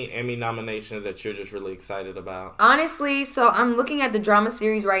 Any Emmy nominations that you're just really excited about? Honestly, so I'm looking at the drama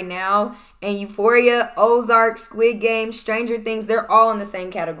series right now, and Euphoria, Ozark, Squid Game, Stranger Things, they're all in the same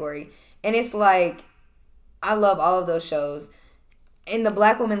category. And it's like, I love all of those shows. In the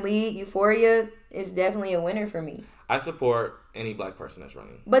Black Woman lead, Euphoria is definitely a winner for me. I support any black person that's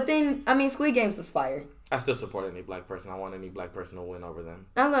running. But then, Squid Games was fire. I still support any black person. I want any black person to win over them.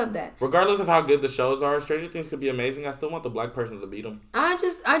 I love that. Regardless of how good the shows are, Stranger Things could be amazing. I still want the black person to beat them. I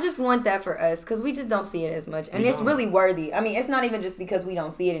just want that for us, because we just don't see it as much. And it's really worthy. It's not even just because we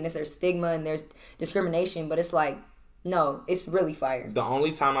don't see it and there's stigma and there's discrimination, but it's like, no, it's really fire. The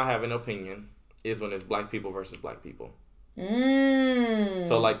only time I have an opinion is when it's black people versus black people.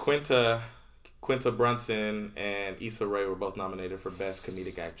 So like Quinta Brunson and Issa Rae were both nominated for Best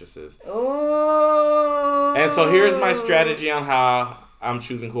Comedic Actresses. Oh. And so here's my strategy on how I'm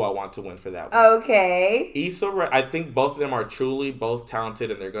choosing who I want to win for that one. Okay. Issa, I think both of them are truly both talented,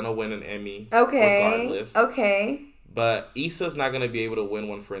 and they're gonna win an Emmy. Okay. Regardless. Okay. But Issa's not gonna be able to win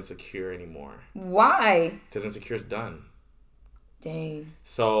one for Insecure anymore. Why? Because Insecure's done. Dang.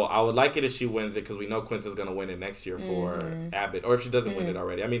 So I would like it if she wins it, because we know Quinta's gonna win it next year for Abbott, or if she doesn't win it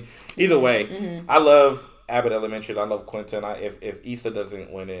already. I mean, either way, I love Abbott Elementary. I love Quinta, and if Issa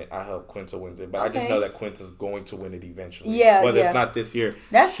doesn't win it, I hope Quinta wins it. But I just know that Quinta's going to win it eventually. Yeah, whether it's not this year.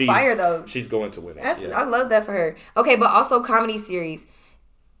 That's fire though. She's going to win it. I love that for her. Okay, but also comedy series.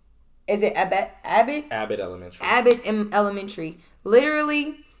 Is it Abbott? Abbott Elementary. Abbott Elementary.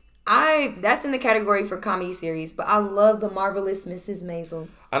 Literally, that's in the category for comedy series. But I love The Marvelous Mrs. Maisel.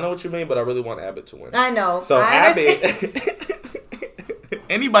 I know what you mean, but I really want Abbott to win. I know. So Abbott.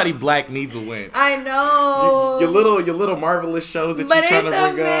 Anybody black needs a win. I know. Your little marvelous shows that you're trying to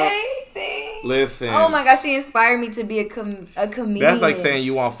bring amazing. up. Listen. Oh my gosh, she inspired me to be a comedian. That's like saying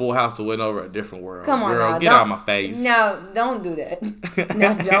you want Full House to win over A Different World. Come on, girl, now. Get out of my face. No, don't do that.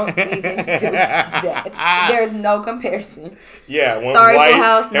 No, don't even do that. There's no comparison. Yeah, one sorry, white Full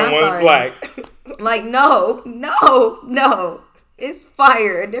House, and one sorry. black. Like, no. It's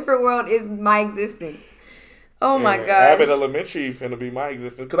fire. A Different World is my existence. Oh my gosh. Abbott Elementary finna be my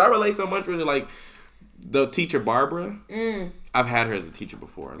existence. Because I relate so much with like the teacher Barbara. I've had her as a teacher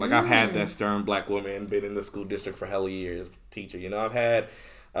before. Like I've had that stern black woman, been in the school district for hella years, teacher. You know, I've had,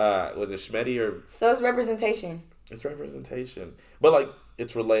 was it Schmetty or? So it's representation. It's representation. But like,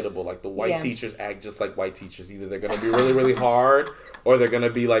 it's relatable. Like the white teachers act just like white teachers. Either they're going to be really, really hard, or they're going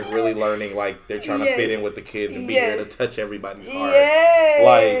to be like really learning, like they're trying to fit in with the kids and be there to touch everybody's heart. Yes.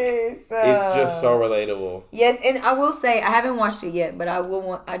 Like, it's just so relatable. Yes, and I will say, I haven't watched it yet, but I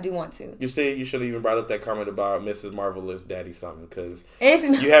do want to. You see, you should have even brought up that comment about Mrs. Marvelous Daddy something, because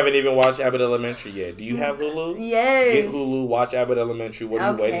you haven't even watched Abbott Elementary yet. Do you have Hulu? Yes. Get Hulu, watch Abbott Elementary. What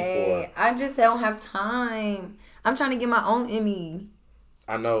are you waiting for? I just don't have time. I'm trying to get my own Emmy.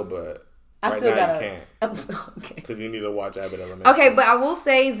 I know, but I still now gotta. you can't. Okay. Because you need to watch Abbott Elementary. Okay, but I will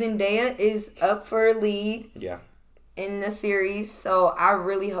say Zendaya is up for a lead. Yeah. In the series, so I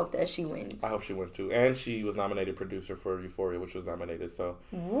really hope that she wins. I hope she wins too, and she was nominated producer for Euphoria, which was nominated. So,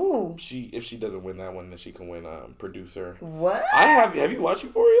 if she doesn't win that one, then she can win producer. What? Have you watched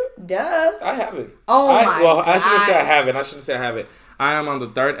Euphoria? Duh. I haven't. God. I shouldn't say I haven't. I am on the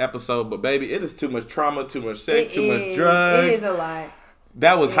 3rd episode, but baby, it is too much trauma, too much sex, too much drugs. It is a lot.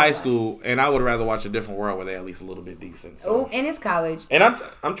 That was high school, and I would rather watch A Different World where they're at least a little bit decent. So. Oh, and it's college. And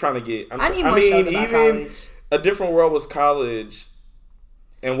I'm trying to get. I need more shows about college. A Different World was college,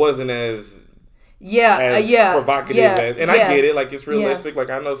 and wasn't as provocative as, and I get it, like it's realistic. Like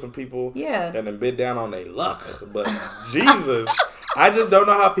I know some people that have been down on their luck, but Jesus. I just don't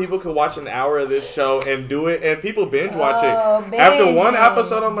know how people can watch an hour of this show and do it, and people binge watch it. After one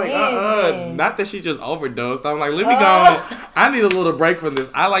episode, I'm like, not that she just overdosed. I'm like, let me go. I need a little break from this.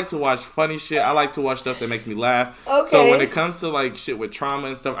 I like to watch funny shit. I like to watch stuff that makes me laugh. Okay. So when it comes to like shit with trauma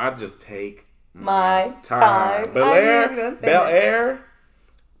and stuff, I just take my time. Bel Air.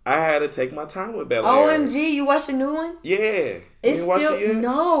 I had to take my time with Bel Air. OMG, you watched the new one? Yeah. It's you watch still it yet?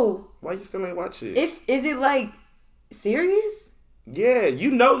 No. Why you still ain't watch it? Is it like serious? Yeah,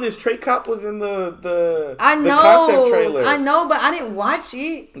 you know this. Trey Cop was in the concept trailer. I know, but I didn't watch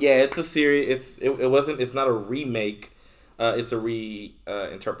it. Yeah, it's a series. It's not a remake. It's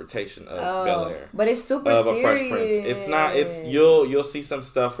a interpretation of Bel Air. But it's super of serious. A Fresh Prince. It's not. It's you'll see some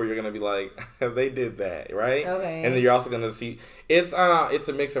stuff where you're gonna be like, they did that, right? Okay. And then you're also gonna see it's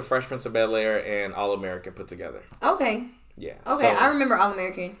a mix of Fresh Prince of Bel Air and All American put together. Okay. Yeah. Okay, I remember All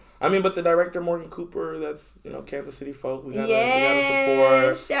American. I mean, but the director Morgan Cooper, that's Kansas City folk. We gotta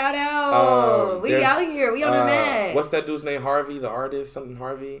support. Shout out. We out here. We on the mat. What's that dude's name? Harvey, the artist, something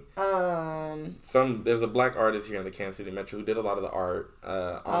Harvey. There's a black artist here in the Kansas City Metro who did a lot of the art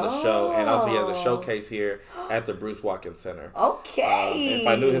on the show, and also he has a showcase here at the Bruce Watkins Center. Okay. If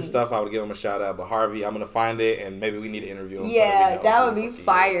I knew his stuff, I would give him a shout out. But Harvey, I'm gonna find it, and maybe we need to interview him. Yeah, that would be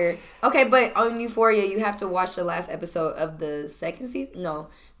fire. Okay, but on Euphoria, you have to watch the last episode of the second season. No.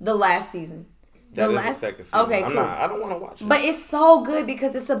 The last season. The second season. Okay, cool. I don't want to watch it. But it's so good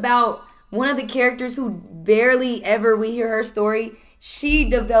because it's about one of the characters who barely ever we hear her story. She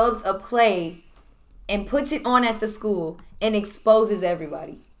develops a play and puts it on at the school and exposes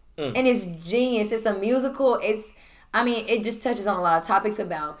everybody. And it's genius. It's a musical. It just touches on a lot of topics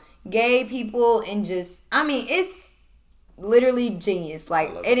about gay people and it's literally genius.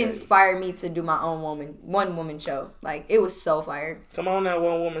 Like, it inspired me to do my own one woman show. Like, it was so fire. Come on, that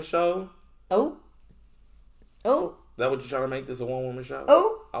one woman show. Oh. That what you trying to make this a one woman show?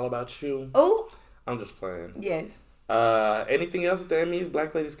 Oh. All about you. Oh. I'm just playing. Yes. Anything else with the Emmys?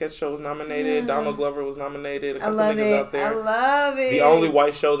 Black Lady Sketch Show was nominated. Donald Glover was nominated. A couple love niggas it. out there. I love it. The only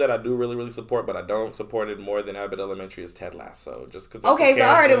white show that I do really, really support, but I don't support it more than Abbott Elementary, is Ted Lasso. Just because. Okay, so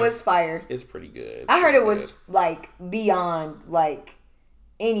I heard it was fire. It's pretty good. I heard it was like beyond like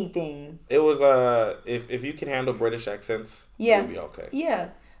anything. It was if you can handle British accents, you'll be okay. Yeah.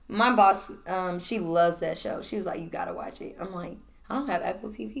 My boss, she loves that show. She was like, "You gotta watch it." I'm like, I don't have Apple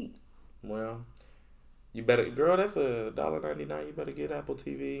TV. Well, you better, girl. That's $1.99. You better get Apple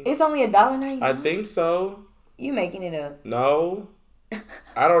TV. It's only $1.99. I think so. You making it up? No,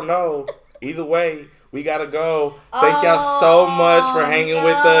 I don't know. Either way, we gotta go. Thank y'all so much for hanging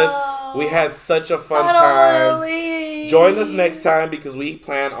with us. We had such a fun time. Join us next time because we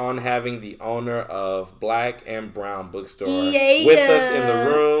plan on having the owner of Black and Brown Bookstore with us in the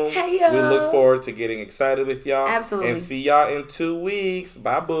room. We look forward to getting excited with y'all. Absolutely. And see y'all in 2 weeks.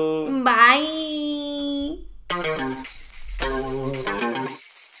 Bye, boo. Bye.